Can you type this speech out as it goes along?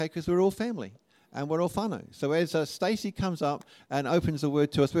because we're all family and we're all whānau. So as Stacey comes up and opens the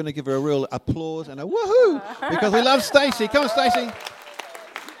word to us, we're going to give her a real applause and a woohoo, because we love Stacey. Come on, Stacey.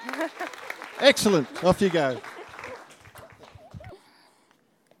 Excellent. Off you go.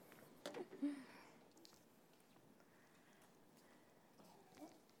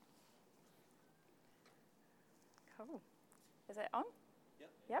 Cool. Is it on?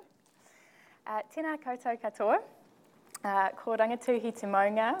 Yep. Tēnā koutou katoa. Ko rangatuhi te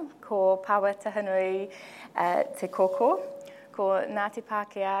maunga, ko Pawa Tahanui te koko, ko Ngāti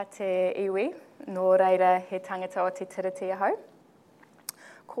Pākehā te iwi, nō reira he tangata o te tiriti ahau.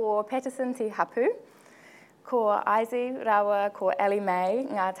 Ko Patterson te hapu, ko Izzy Rawa, ko Ellie May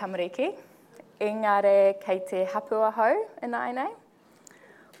ngā tamariki, engare kei te hapu ahau inainei.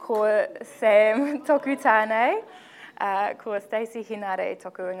 Ko Sam toku tānei, ko Stacey Hinare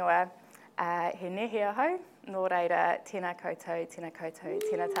toku ingoa he nehi ahau. Nō reira, tēnā koutou, tēnā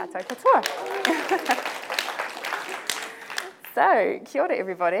tātou katoa. So, kia ora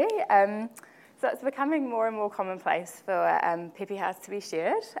everybody. So it's becoming more and more commonplace for Pepe House to be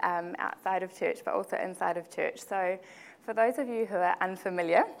shared outside of church, but also inside of church. So for those of you who are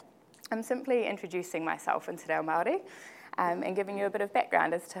unfamiliar, I'm simply introducing myself in Te Reo Māori and giving you a bit of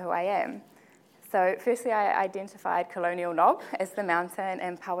background as to who I am. So firstly, I identified Colonial Knob as the mountain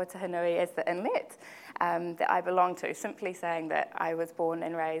and Pawatahanui as the inlet that I belong to, simply saying that I was born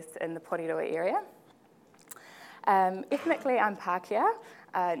and raised in the Porirua area. Ethnically, I'm Pākehā,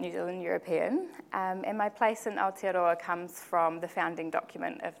 New Zealand European, and my place in Aotearoa comes from the founding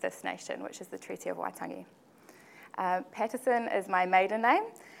document of this nation, which is the Treaty of Waitangi. Patterson is my maiden name.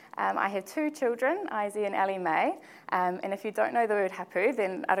 I have two children, Izzy and Ellie May, and if you don't know the word hapu,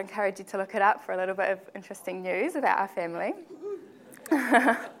 then I'd encourage you to look it up for a little bit of interesting news about our family.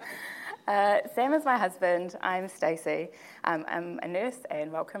 Sam is my husband, I'm Stacey, I'm a nurse,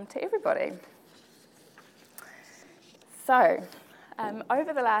 and welcome to everybody. So,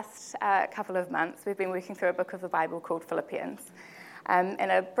 over the last couple of months, we've been working through a book of the Bible called Philippians.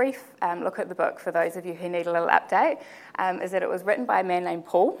 And a brief look at the book, for those of you who need a little update, is that it was written by a man named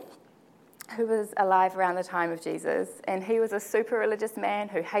Paul, who was alive around the time of Jesus, and he was a super religious man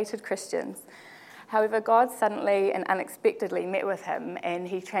who hated Christians. However, God suddenly and unexpectedly met with him, and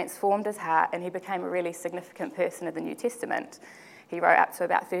he transformed his heart, and he became a really significant person of the New Testament. He wrote up to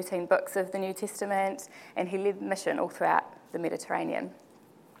about 13 books of the New Testament, and he led mission all throughout the Mediterranean.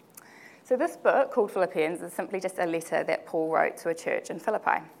 So this book, called Philippians, is simply just a letter that Paul wrote to a church in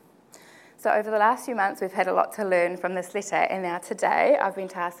Philippi. So over the last few months, we've had a lot to learn from this letter, and now today I've been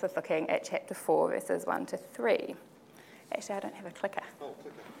tasked with looking at chapter 4, verses 1 to 3. Actually, I don't have a clicker. Oh,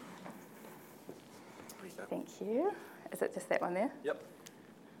 clicker. Thank you. Is it just that one there? Yep.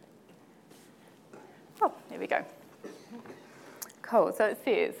 Oh, there we go. Cool, so it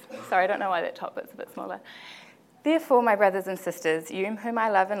says, sorry, I don't know why that top bit's a bit smaller. Therefore, my brothers and sisters, you whom I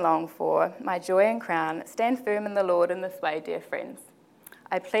love and long for, my joy and crown, stand firm in the Lord in this way, dear friends.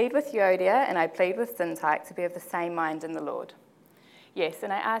 I plead with Euodia and I plead with Syntyche to be of the same mind in the Lord. Yes,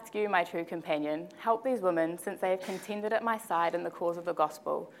 and I ask you, my true companion, help these women, since they have contended at my side in the cause of the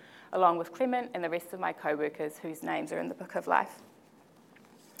gospel, along with Clement and the rest of my co-workers whose names are in the book of life.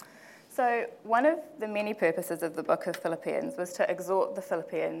 So one of the many purposes of the book of Philippians was to exhort the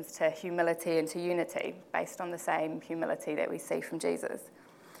Philippians to humility and to unity, based on the same humility that we see from Jesus.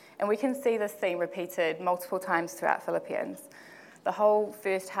 And we can see this theme repeated multiple times throughout Philippians. The whole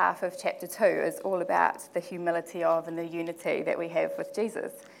first half of chapter 2 is all about the humility of and the unity that we have with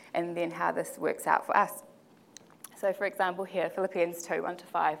Jesus, and then how this works out for us. So for example here, Philippians 2, 1 to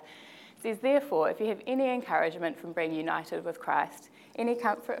 5, says, therefore, if you have any encouragement from being united with Christ, any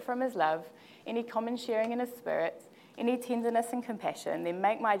comfort from his love, any common sharing in his spirit, any tenderness and compassion, then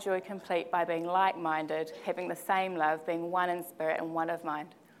make my joy complete by being like-minded, having the same love, being one in spirit and one of mind.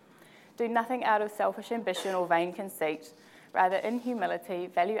 Do nothing out of selfish ambition or vain conceit. Rather, in humility,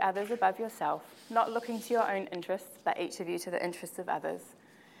 value others above yourself, not looking to your own interests, but each of you to the interests of others.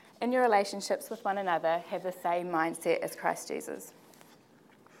 In your relationships with one another, have the same mindset as Christ Jesus.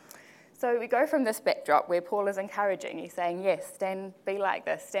 So we go from this backdrop where Paul is encouraging, he's saying, yes, be like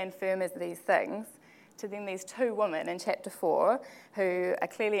this, stand firm as these things, to then these two women in chapter 4 who are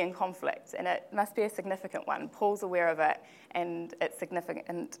clearly in conflict, and it must be a significant one. Paul's aware of it, and it's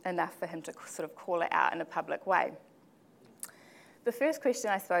significant enough for him to sort of call it out in a public way. The first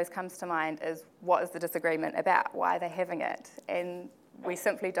question, I suppose, comes to mind is, what is the disagreement about? Why are they having it? And we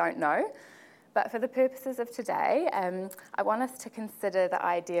simply don't know. But for the purposes of today, I want us to consider the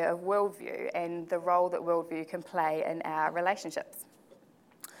idea of worldview and the role that worldview can play in our relationships.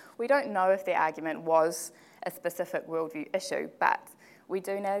 We don't know if the argument was a specific worldview issue, but We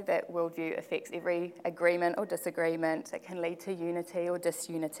do know that worldview affects every agreement or disagreement. It can lead to unity or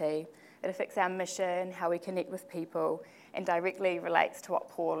disunity. It affects our mission, how we connect with people, and directly relates to what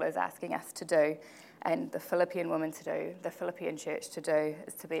Paul is asking us to do and the Philippian woman to do, the Philippian church to do,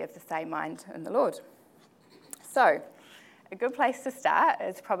 is to be of the same mind in the Lord. So, a good place to start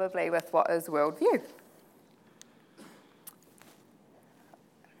is probably with what is worldview.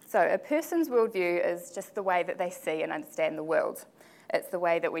 So, a person's worldview is just the way that they see and understand the world. It's the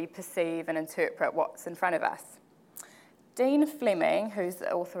way that we perceive and interpret what's in front of us. Dean Fleming, who's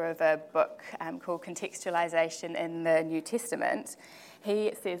the author of a book called Contextualization in the New Testament,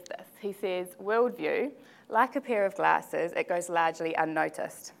 he says this. He says, worldview, like a pair of glasses, it goes largely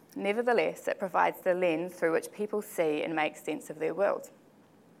unnoticed. Nevertheless, it provides the lens through which people see and make sense of their world.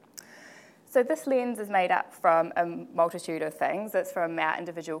 So this lens is made up from a multitude of things. It's from our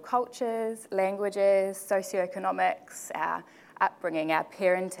individual cultures, languages, socioeconomics, our upbringing, our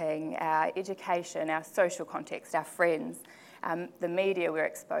parenting, our education, our social context, our friends, the media we're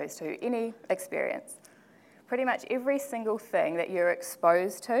exposed to, any experience. Pretty much every single thing that you're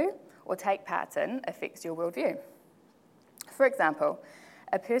exposed to or take part in affects your worldview. For example,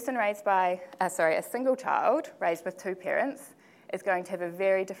 a single child raised with two parents is going to have a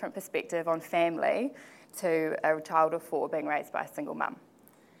very different perspective on family to a child of 4 being raised by a single mum.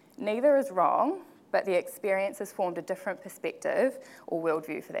 Neither is wrong, but the experience has formed a different perspective or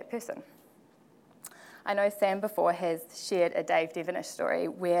worldview for that person. I know Sam before has shared a Dave Devenish story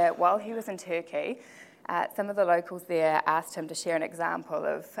where while he was in Turkey, some of the locals there asked him to share an example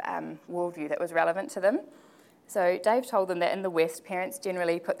of worldview that was relevant to them. So Dave told them that in the West, parents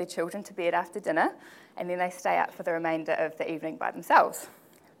generally put their children to bed after dinner and then they stay up for the remainder of the evening by themselves.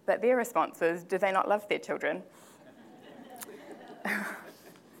 But their response was, do they not love their children?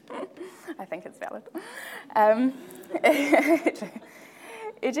 I think it's valid.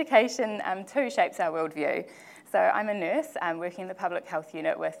 Education too shapes our worldview. So I'm a nurse working in the public health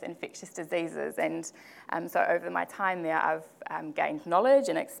unit with infectious diseases, and so over my time there I've gained knowledge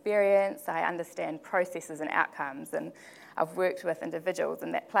and experience. I understand processes and outcomes, and I've worked with individuals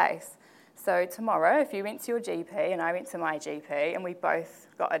in that place. So tomorrow, if you went to your GP and I went to my GP and we both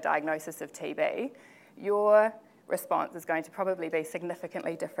got a diagnosis of TB, your response is going to probably be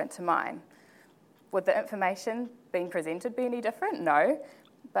significantly different to mine. Would the information being presented be any different? No.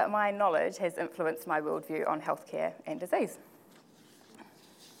 But my knowledge has influenced my worldview on healthcare and disease.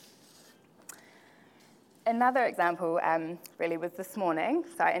 Another example really was this morning.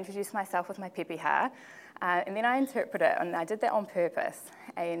 So I introduced myself with my pepeha, and then I interpret it, and I did that on purpose.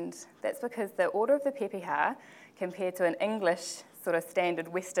 And that's because the order of the pepeha, compared to an English sort of standard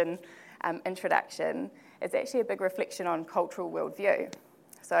Western introduction, is actually a big reflection on cultural worldview.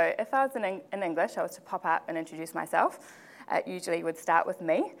 So if I was in English, I was to pop up and introduce myself. It usually would start with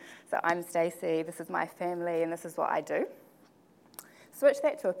me. So I'm Stacey, this is my family, and this is what I do. Switch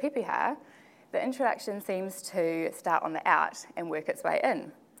that to a pepeha, the introduction seems to start on the out and work its way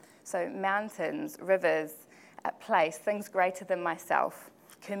in. So mountains, rivers, a place, things greater than myself,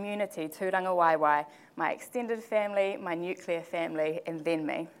 community, tūranga waiwai, my extended family, my nuclear family, and then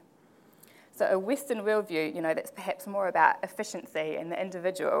me. So a Western worldview, that's perhaps more about efficiency and the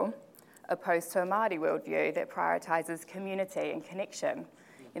individual, opposed to a Māori worldview that prioritises community and connection.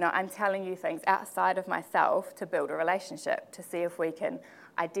 I'm telling you things outside of myself to build a relationship, to see if we can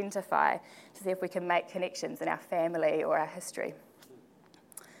identify, to see if we can make connections in our family or our history.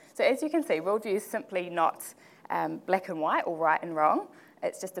 So as you can see, worldview is simply not black and white or right and wrong.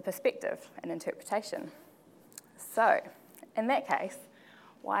 It's just a perspective and interpretation. So in that case,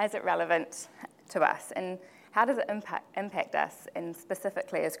 why is it relevant to us? And how does it impact us, and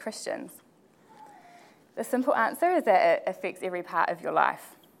specifically as Christians? The simple answer is that it affects every part of your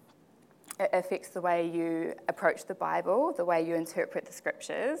life. It affects the way you approach the Bible, the way you interpret the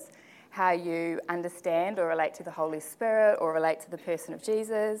scriptures, how you understand or relate to the Holy Spirit or relate to the person of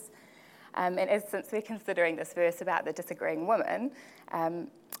Jesus. And since we're considering this verse about the disagreeing woman,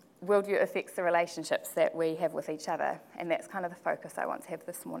 worldview affects the relationships that we have with each other, and that's kind of the focus I want to have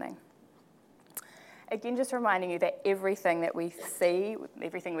this morning. Again, just reminding you that everything that we see,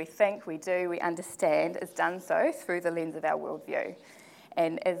 everything we think, we do, we understand is done so through the lens of our worldview.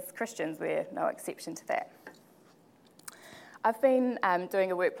 And as Christians, we're no exception to that. I've been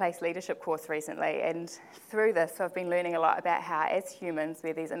doing a workplace leadership course recently, and through this I've been learning a lot about how, as humans,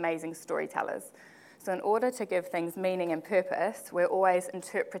 we're these amazing storytellers. So in order to give things meaning and purpose, we're always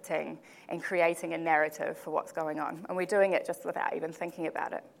interpreting and creating a narrative for what's going on. And we're doing it just without even thinking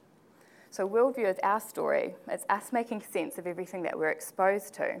about it. So worldview is our story. It's us making sense of everything that we're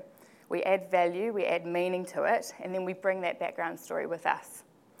exposed to. We add value, we add meaning to it, and then we bring that background story with us.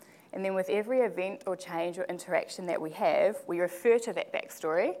 And then with every event or change or interaction that we have, we refer to that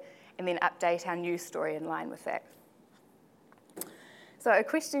backstory and then update our news story in line with that. So a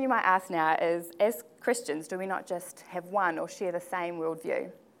question you might ask now is, as Christians, do we not just have one or share the same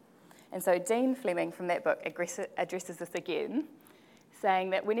worldview? And so Dean Fleming from that book addresses this again,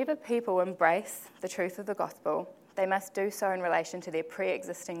 saying that whenever people embrace the truth of the gospel, they must do so in relation to their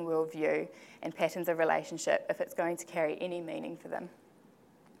pre-existing worldview and patterns of relationship if it's going to carry any meaning for them.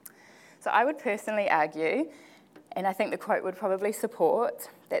 So I would personally argue, and I think the quote would probably support,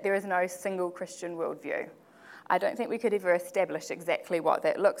 that there is no single Christian worldview. I don't think we could ever establish exactly what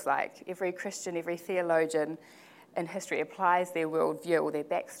that looks like. Every Christian, every theologian in history applies their worldview or their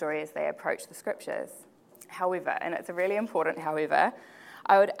backstory as they approach the scriptures. However, and it's a really important however,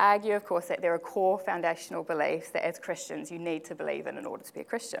 I would argue, of course, that there are core foundational beliefs that as Christians you need to believe in order to be a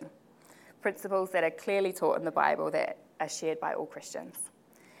Christian. Principles that are clearly taught in the Bible that are shared by all Christians.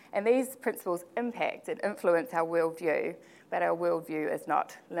 And these principles impact and influence our worldview, but our worldview is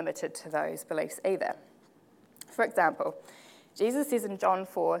not limited to those beliefs either. For example, Jesus says in John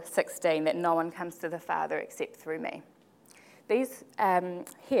 4:16 that no one comes to the Father except through me.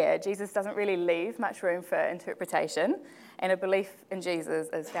 Here, Jesus doesn't really leave much room for interpretation, and a belief in Jesus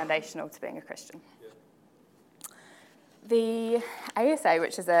is foundational to being a Christian. The ASA,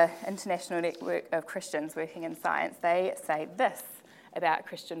 which is an international network of Christians working in science, they say this about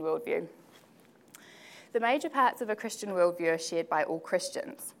Christian worldview. The major parts of a Christian worldview are shared by all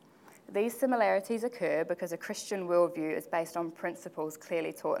Christians. These similarities occur because a Christian worldview is based on principles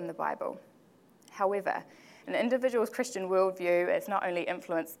clearly taught in the Bible. However, an individual's Christian worldview is not only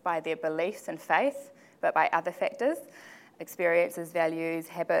influenced by their beliefs and faith, but by other factors, experiences, values,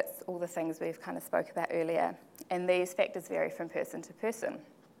 habits, all the things we've kind of spoke about earlier. And these factors vary from person to person.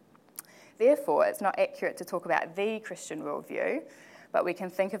 Therefore, it's not accurate to talk about the Christian worldview, but we can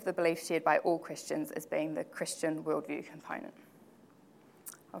think of the beliefs shared by all Christians as being the Christian worldview component.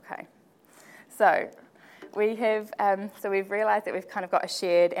 Okay, so we've realised that we've kind of got a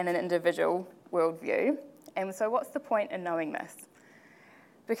shared and an individual worldview. And so what's the point in knowing this?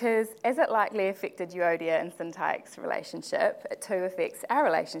 Because as it likely affected Euodia and Syntyche's relationship, it too affects our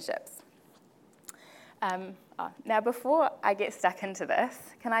relationships. Now, before I get stuck into this,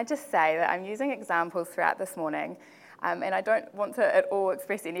 can I just say that I'm using examples throughout this morning, and I don't want to at all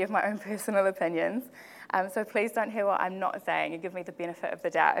express any of my own personal opinions, so please don't hear what I'm not saying and give me the benefit of the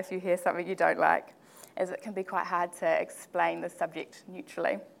doubt if you hear something you don't like, as it can be quite hard to explain the subject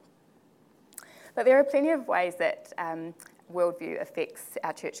neutrally. But there are plenty of ways that worldview affects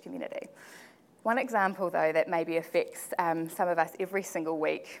our church community. One example, though, that maybe affects some of us every single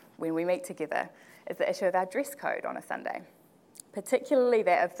week when we meet together is the issue of our dress code on a Sunday, particularly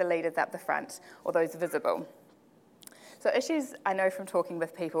that of the leaders up the front or those visible. So issues, I know from talking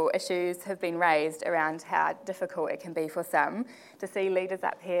with people, issues have been raised around how difficult it can be for some to see leaders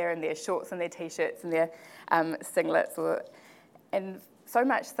up here in their shorts and their T-shirts and their singlets, and so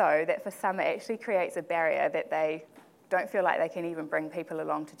much so that for some it actually creates a barrier that they don't feel like they can even bring people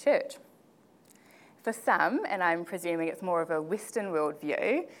along to church. For some, and I'm presuming it's more of a Western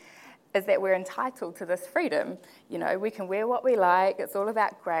worldview, is that we're entitled to this freedom. You know, we can wear what we like, it's all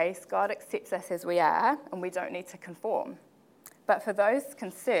about grace, God accepts us as we are, and we don't need to conform. But for those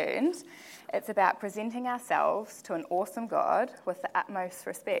concerned, it's about presenting ourselves to an awesome God with the utmost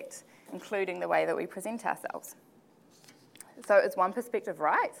respect, including the way that we present ourselves. So is one perspective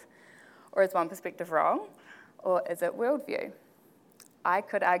right, or is one perspective wrong, or is it worldview? I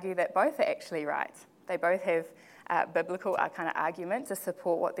could argue that both are actually right. They both have biblical kind of argument to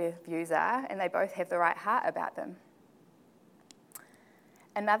support what their views are, and they both have the right heart about them.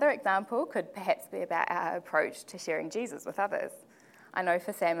 Another example could perhaps be about our approach to sharing Jesus with others. I know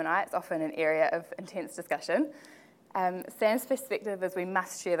for Sam and I, it's often an area of intense discussion. Sam's perspective is we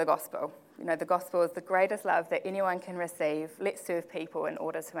must share the gospel. You know, the gospel is the greatest love that anyone can receive. Let's serve people in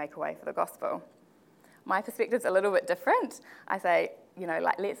order to make a way for the gospel. My perspective's a little bit different. I say, you know,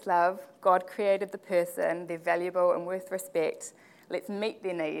 like, let's love. God created the person. They're valuable and worth respect. Let's meet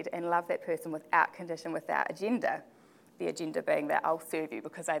their need and love that person without condition, without agenda. The agenda being that I'll serve you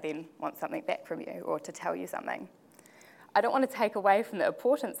because I then want something back from you or to tell you something. I don't want to take away from the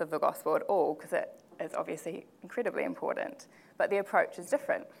importance of the gospel at all, because it is obviously incredibly important, but the approach is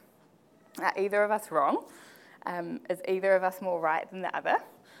different. Are either of us wrong? Is either of us more right than the other?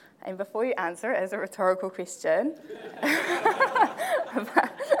 And before you answer it as a rhetorical question, I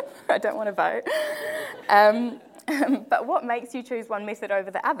don't want to vote, but what makes you choose one method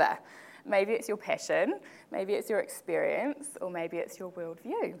over the other? Maybe it's your passion, maybe it's your experience, or maybe it's your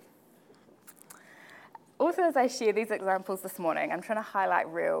worldview. Also, as I share these examples this morning, I'm trying to highlight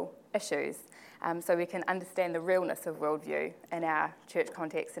real issues so we can understand the realness of worldview in our church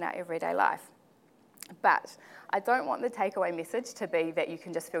context and our everyday life. But I don't want the takeaway message to be that you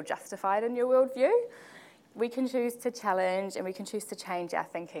can just feel justified in your worldview. We can choose to challenge and we can choose to change our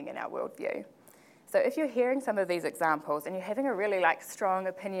thinking in our worldview. So if you're hearing some of these examples and you're having a really strong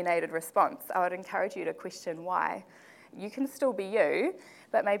opinionated response, I would encourage you to question why. You can still be you,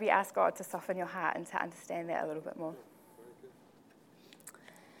 but maybe ask God to soften your heart and to understand that a little bit more.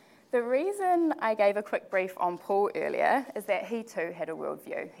 The reason I gave a quick brief on Paul earlier is that he too had a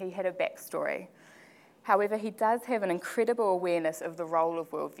worldview. He had a backstory. However, he does have an incredible awareness of the role of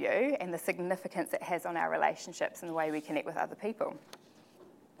worldview and the significance it has on our relationships and the way we connect with other people.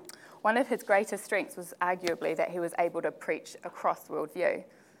 One of his greatest strengths was arguably that he was able to preach across worldview.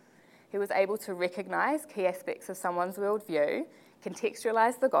 He was able to recognise key aspects of someone's worldview,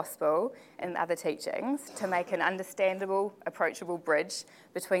 contextualise the gospel and other teachings to make an understandable, approachable bridge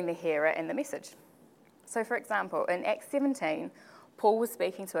between the hearer and the message. So, for example, in Acts 17, Paul was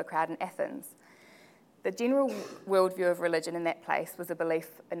speaking to a crowd in Athens. The general worldview of religion in that place was a belief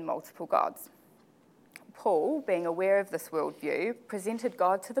in multiple gods. Paul, being aware of this worldview, presented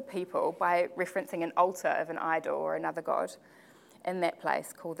God to the people by referencing an altar of an idol or another god in that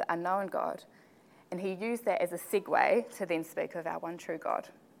place called the unknown God. And he used that as a segue to then speak of our one true God.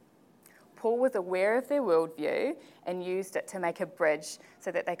 Paul was aware of their worldview and used it to make a bridge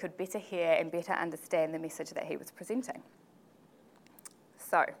so that they could better hear and better understand the message that he was presenting.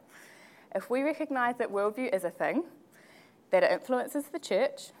 So, if we recognise that worldview is a thing, that it influences the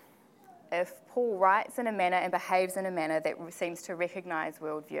church, if Paul writes in a manner and behaves in a manner that seems to recognise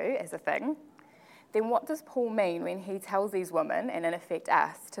worldview as a thing, then what does Paul mean when he tells these women, and in effect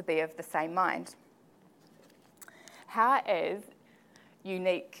us, to be of the same mind? How, as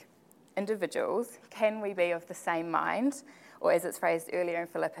unique individuals, can we be of the same mind, or as it's phrased earlier in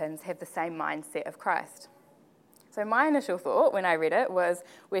Philippians, have the same mindset of Christ? So my initial thought when I read it was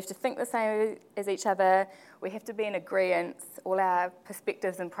we have to think the same as each other, we have to be in agreement, all our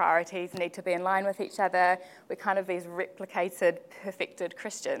perspectives and priorities need to be in line with each other, we're kind of these replicated, perfected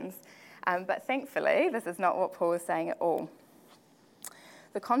Christians. But thankfully, this is not what Paul is saying at all.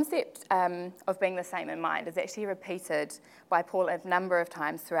 The concept of being the same in mind is actually repeated by Paul a number of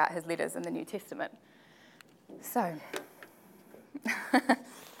times throughout his letters in the New Testament. So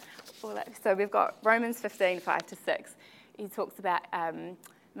we've got Romans 15, 5-6. He talks about,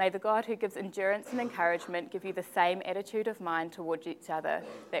 may the God who gives endurance and encouragement give you the same attitude of mind towards each other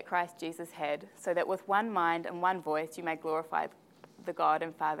that Christ Jesus had, so that with one mind and one voice you may glorify the God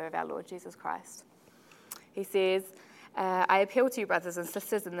and Father of our Lord Jesus Christ. He says, I appeal to you, brothers and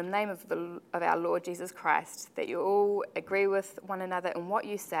sisters, in the name of our Lord Jesus Christ, that you all agree with one another in what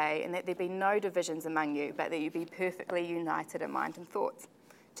you say, and that there be no divisions among you, but that you be perfectly united in mind and thought.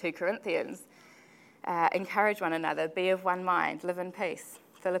 2 Corinthians, encourage one another, be of one mind, live in peace.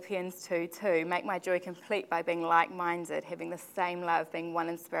 Philippians 2:2, make my joy complete by being like-minded, having the same love, being one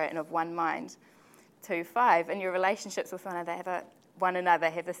in spirit and of one mind. 2:5, in your relationships with one another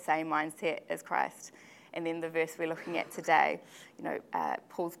have the same mindset as Christ. And then the verse we're looking at today,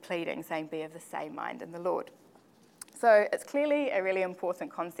 Paul's pleading, saying, be of the same mind in the Lord. So it's clearly a really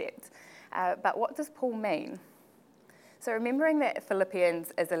important concept. But what does Paul mean? So remembering that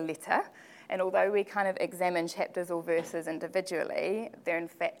Philippians is a letter, and although we kind of examine chapters or verses individually, they're in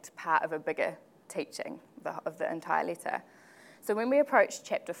fact part of a bigger teaching of the entire letter. So when we approach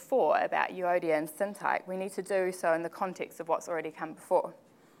chapter 4 about Euodia and Syntyche, we need to do so in the context of what's already come before.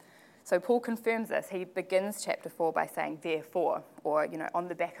 So Paul confirms this. He begins chapter 4 by saying, therefore, or, on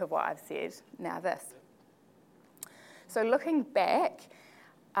the back of what I've said, now this. So looking back,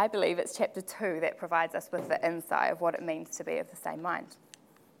 I believe it's chapter 2 that provides us with the insight of what it means to be of the same mind.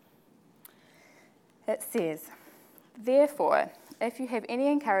 It says, therefore, if you have any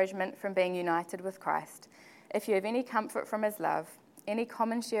encouragement from being united with Christ, if you have any comfort from his love, any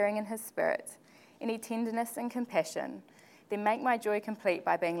common sharing in his spirit, any tenderness and compassion, then make my joy complete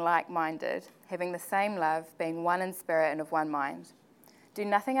by being like-minded, having the same love, being one in spirit and of one mind. Do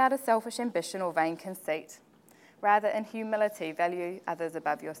nothing out of selfish ambition or vain conceit. Rather, in humility, value others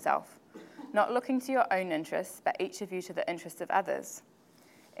above yourself, not looking to your own interests, but each of you to the interests of others.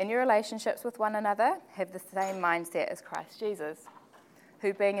 In your relationships with one another, have the same mindset as Christ Jesus,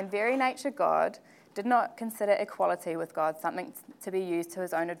 who, being in very nature God, did not consider equality with God something to be used to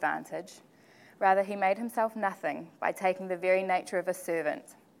his own advantage. Rather, he made himself nothing by taking the very nature of a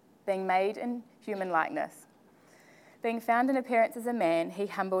servant, being made in human likeness. Being found in appearance as a man, he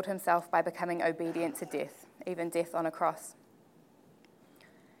humbled himself by becoming obedient to death, even death on a cross.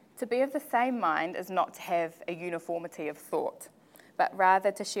 To be of the same mind is not to have a uniformity of thought, but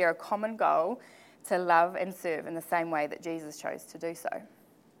rather to share a common goal, to love and serve in the same way that Jesus chose to do so.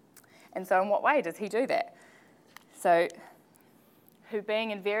 And so in what way does he do that? So, who being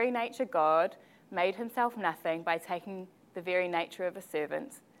in very nature God, made himself nothing by taking the very nature of a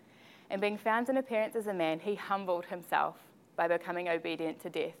servant, and being found in appearance as a man, he humbled himself by becoming obedient to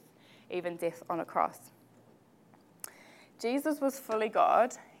death, even death on a cross. Jesus was fully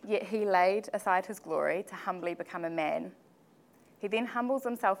God, yet he laid aside his glory to humbly become a man. He then humbles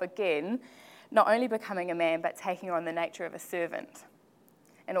himself again, not only becoming a man, but taking on the nature of a servant.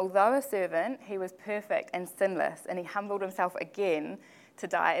 And although a servant, he was perfect and sinless, and he humbled himself again to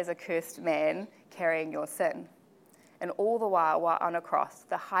die as a cursed man, carrying your sin. And all the while on a cross,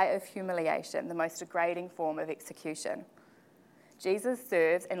 the height of humiliation, the most degrading form of execution. Jesus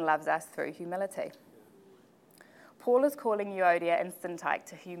serves and loves us through humility. Paul is calling Euodia and Syntyche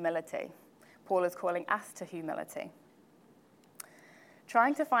to humility. Paul is calling us to humility.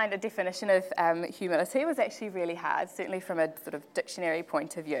 Trying to find a definition of humility was actually really hard, certainly from a sort of dictionary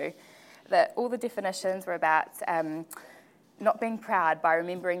point of view. That all the definitions were about not being proud by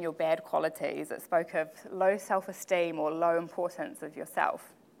remembering your bad qualities. It spoke of low self-esteem or low importance of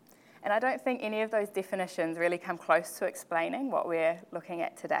yourself. And I don't think any of those definitions really come close to explaining what we're looking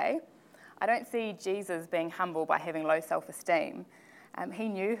at today. I don't see Jesus being humble by having low self-esteem. He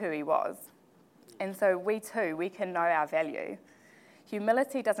knew who he was. And so we too, we can know our value.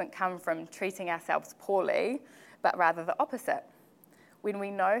 Humility doesn't come from treating ourselves poorly, but rather the opposite. When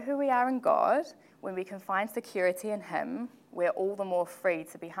we know who we are in God, when we can find security in him, we're all the more free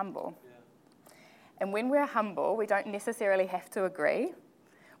to be humble. Yeah. And when we're humble, we don't necessarily have to agree.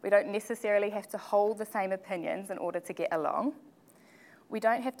 We don't necessarily have to hold the same opinions in order to get along. We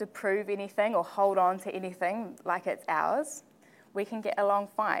don't have to prove anything or hold on to anything like it's ours. We can get along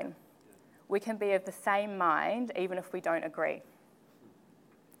fine. We can be of the same mind even if we don't agree.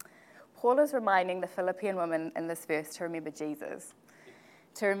 Paul is reminding the Philippian woman in this verse to remember Jesus,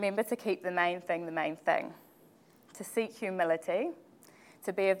 to remember to keep the main thing, to seek humility,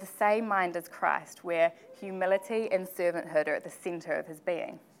 to be of the same mind as Christ, where humility and servanthood are at the centre of his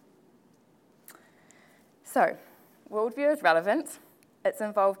being. So, worldview is relevant. It's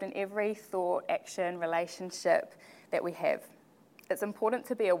involved in every thought, action, relationship that we have. It's important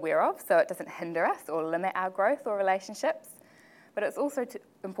to be aware of so it doesn't hinder us or limit our growth or relationships. But it's also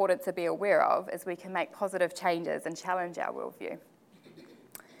important to be aware of as we can make positive changes and challenge our worldview.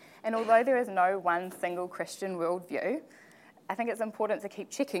 And although there is no one single Christian worldview, I think it's important to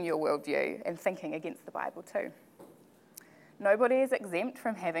keep checking your worldview and thinking against the Bible too. Nobody is exempt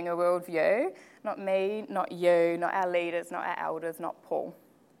from having a worldview. Not me, not you, not our leaders, not our elders, not Paul.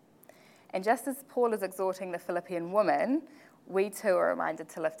 And just as Paul is exhorting the Philippian woman, we too are reminded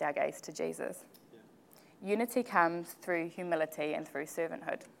to lift our gaze to Jesus. Yeah. Unity comes through humility and through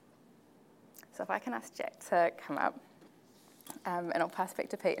servanthood. So if I can ask Jack to come up, and I'll pass back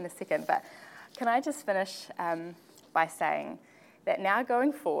to Pete in a second, but can I just finish by saying that now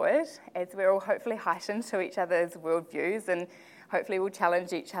going forward, as we're all hopefully heightened to each other's worldviews and hopefully we'll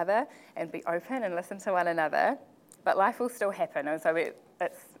challenge each other and be open and listen to one another, but life will still happen, and so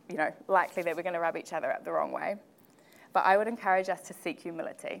it's likely that we're going to rub each other up the wrong way. But I would encourage us to seek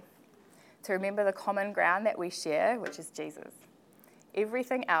humility, to remember the common ground that we share, which is Jesus.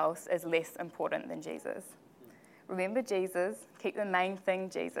 Everything else is less important than Jesus. Remember Jesus, keep the main thing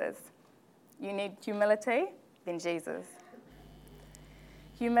Jesus. You need humility, then Jesus.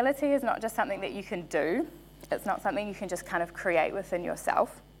 Humility is not just something that you can do. It's not something you can just kind of create within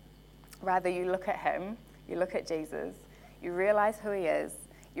yourself. Rather, you look at him, you look at Jesus, you realize who he is,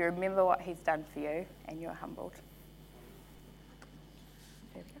 you remember what he's done for you, and you're humbled.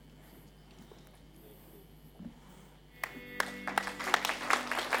 There we go.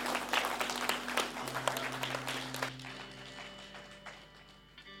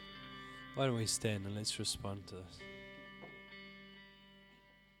 Why don't we stand and let's respond to this?